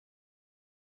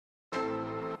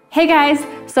Hey guys,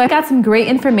 so I got some great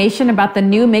information about the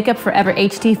new Makeup Forever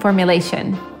HD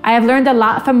formulation. I have learned a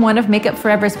lot from one of Makeup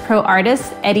Forever's pro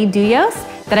artists, Eddie Duyos,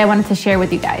 that I wanted to share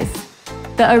with you guys.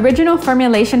 The original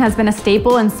formulation has been a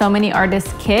staple in so many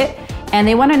artists' kit, and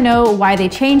they want to know why they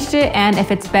changed it and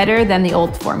if it's better than the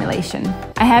old formulation.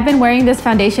 I have been wearing this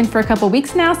foundation for a couple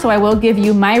weeks now, so I will give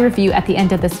you my review at the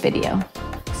end of this video.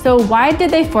 So why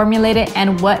did they formulate it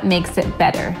and what makes it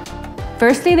better?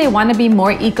 Firstly, they want to be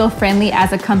more eco-friendly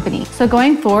as a company. So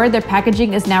going forward, their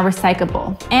packaging is now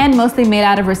recyclable and mostly made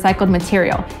out of recycled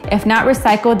material. If not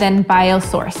recycled, then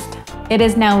bio-sourced. It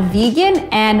is now vegan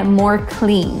and more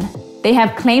clean. They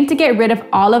have claimed to get rid of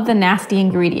all of the nasty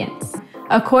ingredients.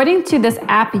 According to this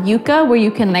app Yuka, where you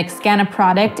can scan a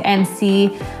product and see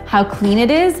how clean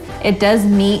it is, it does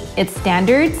meet its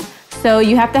standards. So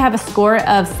you have to have a score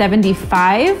of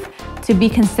 75 to be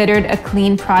considered a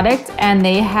clean product, and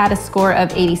they had a score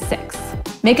of 86.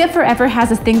 Makeup Forever has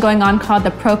this thing going on called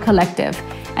the Pro Collective.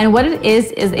 And what it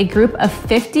is a group of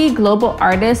 50 global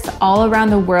artists all around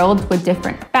the world with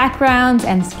different backgrounds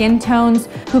and skin tones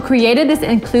who created this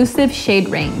inclusive shade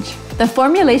range. The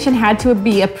formulation had to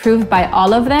be approved by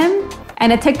all of them,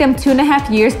 and it took them 2.5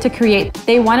 years to create.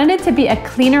 They wanted it to be a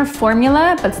cleaner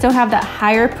formula, but still have that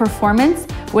higher performance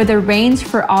with a range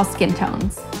for all skin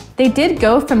tones. They did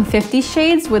go from 50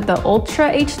 shades with the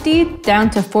Ultra HD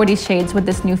down to 40 shades with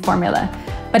this new formula,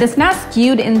 but it's not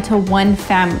skewed into one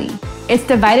family. It's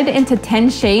divided into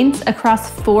 10 shades across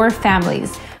 4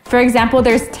 families. For example,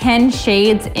 there's 10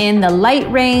 shades in the light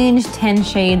range, 10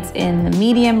 shades in the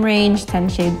medium range, 10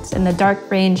 shades in the dark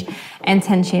range, and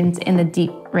 10 shades in the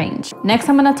deep range. Next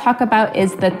I'm gonna talk about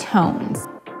is the tones.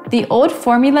 The old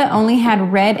formula only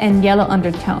had red and yellow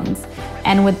undertones.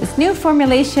 And with this new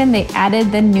formulation, they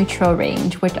added the neutral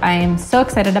range, which I am so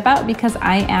excited about because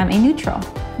I am a neutral.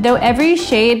 Though every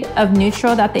shade of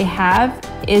neutral that they have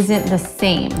isn't the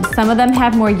same. Some of them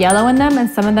have more yellow in them and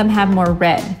some of them have more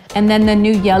red. And then the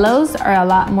new yellows are a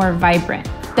lot more vibrant.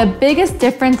 The biggest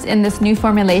difference in this new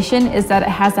formulation is that it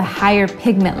has a higher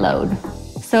pigment load.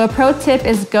 So a pro tip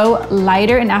is go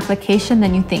lighter in application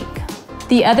than you think.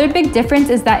 The other big difference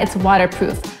is that it's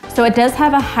waterproof. So it does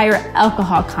have a higher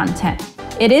alcohol content.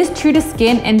 It is true to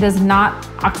skin and does not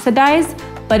oxidize,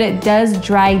 but it does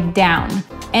dry down.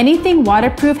 Anything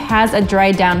waterproof has a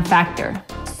dry down factor.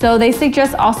 So they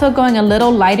suggest also going a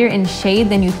little lighter in shade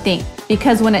than you think,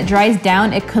 because when it dries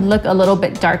down, it could look a little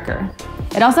bit darker.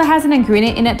 It also has an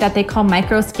ingredient in it that they call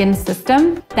micro skin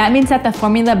system. That means that the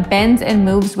formula bends and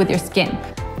moves with your skin.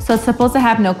 So it's supposed to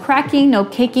have no cracking, no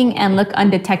caking, and look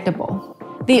undetectable.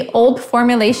 The old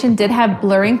formulation did have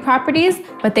blurring properties,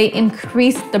 but they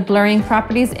increased the blurring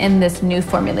properties in this new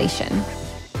formulation.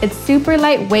 It's super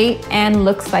lightweight and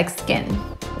looks like skin.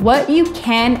 What you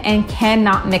can and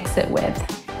cannot mix it with.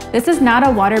 This is not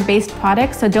a water-based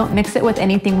product, so don't mix it with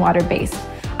anything water-based.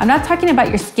 I'm not talking about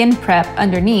your skin prep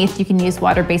underneath, you can use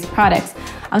water-based products.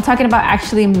 I'm talking about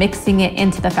actually mixing it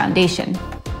into the foundation.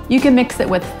 You can mix it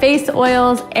with face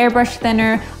oils, airbrush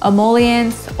thinner,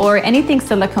 emollients, or anything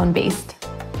silicone-based.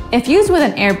 If used with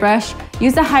an airbrush,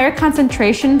 use a higher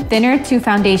concentration thinner to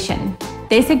foundation.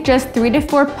 They suggest 3 to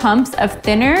 4 pumps of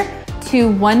thinner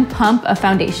to 1 pump of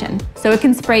foundation, so it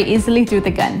can spray easily through the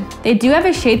gun. They do have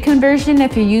a shade conversion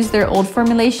if you use their old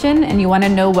formulation and you want to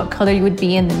know what color you would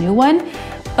be in the new one,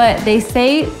 but they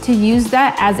say to use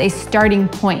that as a starting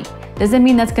point. Doesn't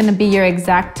mean that's going to be your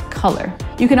exact color.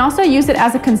 You can also use it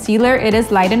as a concealer. It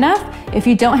is light enough. If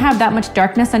you don't have that much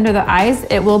darkness under the eyes,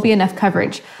 it will be enough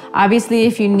coverage. Obviously,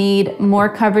 if you need more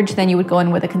coverage, then you would go in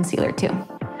with a concealer too.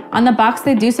 On the box,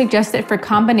 they do suggest it for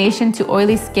combination to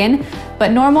oily skin,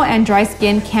 but normal and dry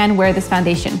skin can wear this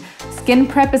foundation. Skin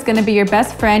prep is going to be your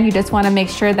best friend. You just want to make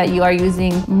sure that you are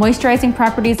using moisturizing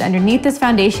properties underneath this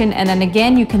foundation, and then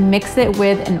again, you can mix it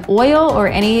with an oil or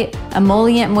any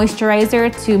emollient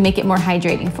moisturizer to make it more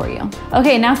hydrating for you.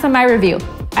 Okay, now for my review.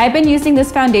 I've been using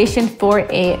this foundation for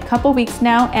a couple weeks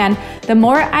now, and the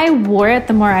more I wore it,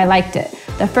 the more I liked it.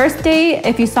 The first day,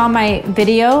 if you saw my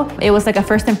video, it was like a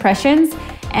first impressions,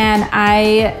 and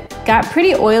I got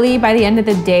pretty oily by the end of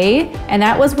the day, and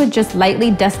that was with just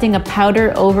lightly dusting a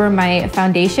powder over my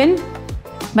foundation.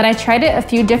 But I tried it a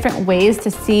few different ways to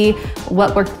see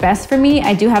what worked best for me.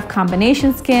 I do have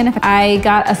combination skin. I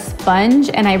got a sponge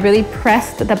and I really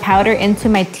pressed the powder into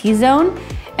my T-zone.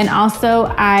 And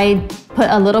also I put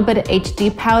a little bit of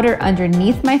HD powder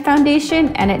underneath my foundation,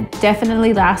 and it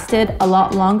definitely lasted a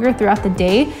lot longer throughout the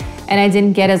day, and I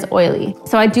didn't get as oily.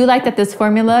 So I do like that this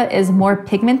formula is more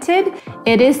pigmented.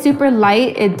 It is super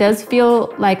light. It does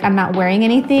feel like I'm not wearing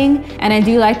anything. And I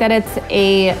do like that it's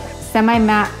a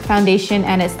semi-matte foundation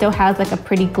and it still has like a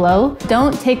pretty glow.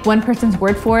 Don't take one person's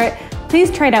word for it. Please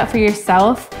try it out for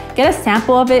yourself. Get a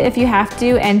sample of it if you have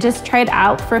to and just try it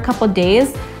out for a couple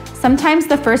days. Sometimes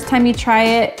the first time you try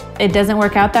it, it doesn't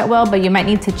work out that well, but you might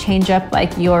need to change up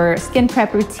like your skin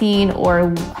prep routine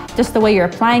or just the way you're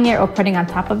applying it or putting on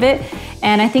top of it.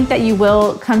 And I think that you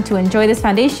will come to enjoy this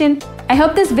foundation. I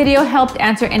hope this video helped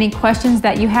answer any questions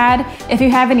that you had. If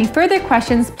you have any further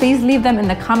questions, please leave them in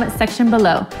the comment section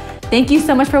below. Thank you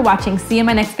so much for watching. See you in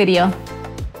my next video.